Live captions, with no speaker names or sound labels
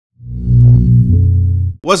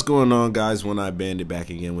What's going on, guys? OneEyedBandit back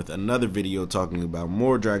again with another video talking about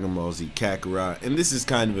more Dragon Ball Z Kakarot, and this is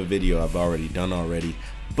kind of a video I've already done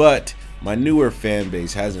but my newer fan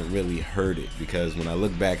base hasn't really heard it because when I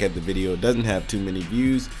look back at the video it doesn't have too many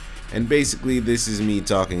views, and basically this is me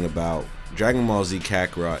talking about Dragon Ball Z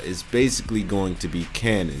Kakarot is basically going to be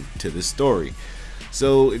canon to the story.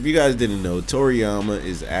 So if you guys didn't know, Toriyama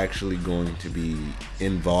is actually going to be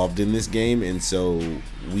involved in this game, and so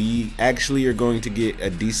we actually are going to get a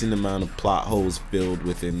decent amount of plot holes filled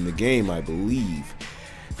within the game, I believe,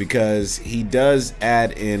 because he does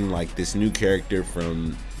add in like this new character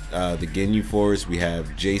from the Ginyu Force. We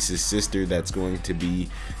have Jace's sister that's going to be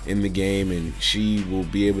in the game, and she will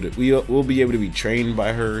be able to we'll be able to be trained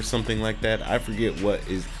by her or something like that. I forget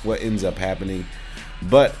what ends up happening,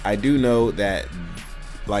 but I do know that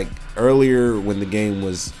like earlier when the game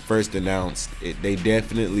was first announced, they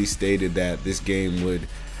definitely stated that this game would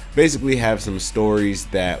basically have some stories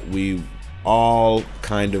that we all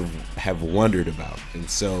kind of have wondered about. And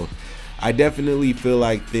so I definitely feel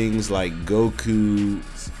like things like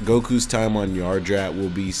Goku's time on Yardrat will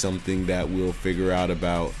be something that we'll figure out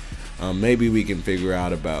about. Maybe we can figure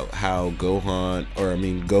out about how Goten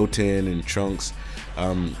and Trunks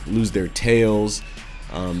lose their tails.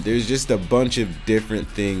 There's just a bunch of different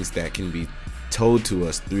things that can be told to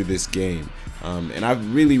us through this game, and I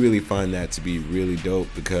really find that to be really dope,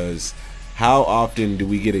 because how often do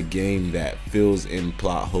we get a game that fills in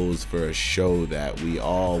plot holes for a show that we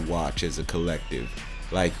all watch as a collective?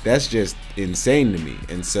 Like, that's just insane to me.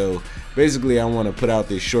 And so basically I want to put out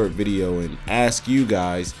this short video and ask you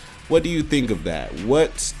guys, what do you think of that?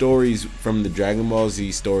 What stories from the Dragon Ball Z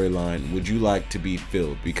storyline would you like to be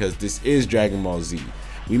filled? Because this is Dragon Ball Z.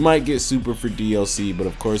 We might get Super for DLC, but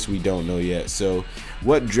of course we don't know yet. So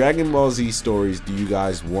what Dragon Ball Z stories do you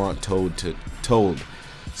guys want told?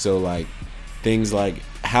 So like things like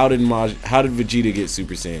how did Vegeta get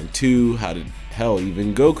Super Saiyan 2? How did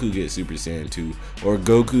even Goku get Super Saiyan 2? Or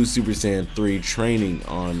Goku Super Saiyan 3 training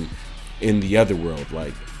in the other world?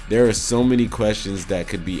 Like, there are so many questions that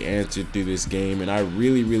could be answered through this game, and I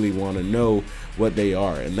really want to know what they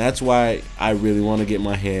are, and that's why I really want to get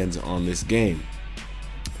my hands on this game.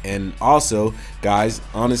 And also, guys,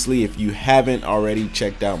 honestly, if you haven't already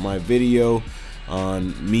checked out my video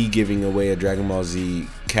on me giving away a Dragon Ball Z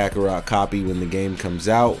Kakarot copy when the game comes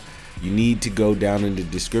out, you need to go down in the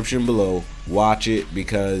description below, watch it,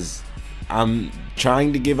 because I'm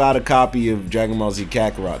trying to give out a copy of Dragon Ball Z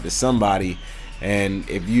Kakarot to somebody. And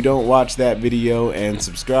if you don't watch that video and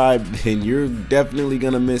subscribe, then you're definitely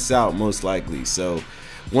gonna miss out, most likely. So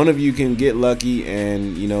one of you can get lucky,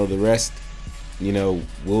 and the rest,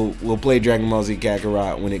 we'll play Dragon Ball Z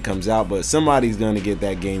Kakarot when it comes out. But somebody's gonna get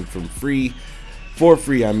that game for free,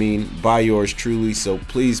 I mean, by yours truly. So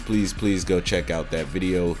please go check out that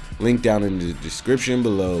video. Link down in the description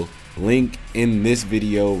below. Link in this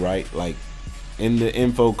video, right? Like in the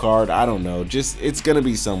info card, I don't know, just it's gonna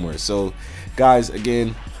be somewhere. So guys,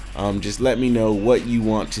 again, just let me know what you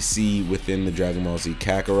want to see within the Dragon Ball Z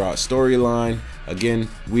Kakarot storyline. Again,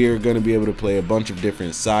 we are going to be able to play a bunch of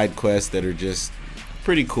different side quests that are just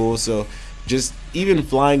pretty cool. So just even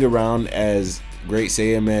flying around as Great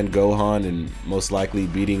Saiyan Man Gohan and most likely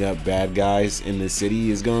beating up bad guys in the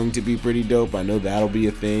city is going to be pretty dope. I know that'll be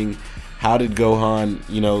a thing. How did Gohan,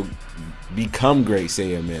 become Great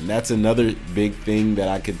Saiyan Man? That's another big thing that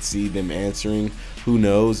I could see them answering. Who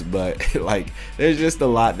knows? But like, there's just a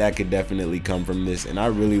lot that could definitely come from this, and I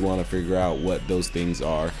really want to figure out what those things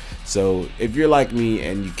are. So if you're like me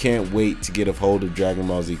and you can't wait to get a hold of Dragon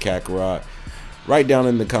Ball Z Kakarot, write down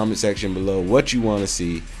in the comment section below what you want to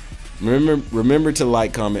see. Remember to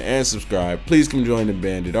like, comment, and subscribe. Please come join the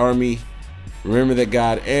Bandit Army. Remember that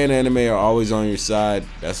God and anime are always on your side.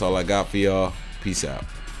 That's all I got for y'all. Peace out.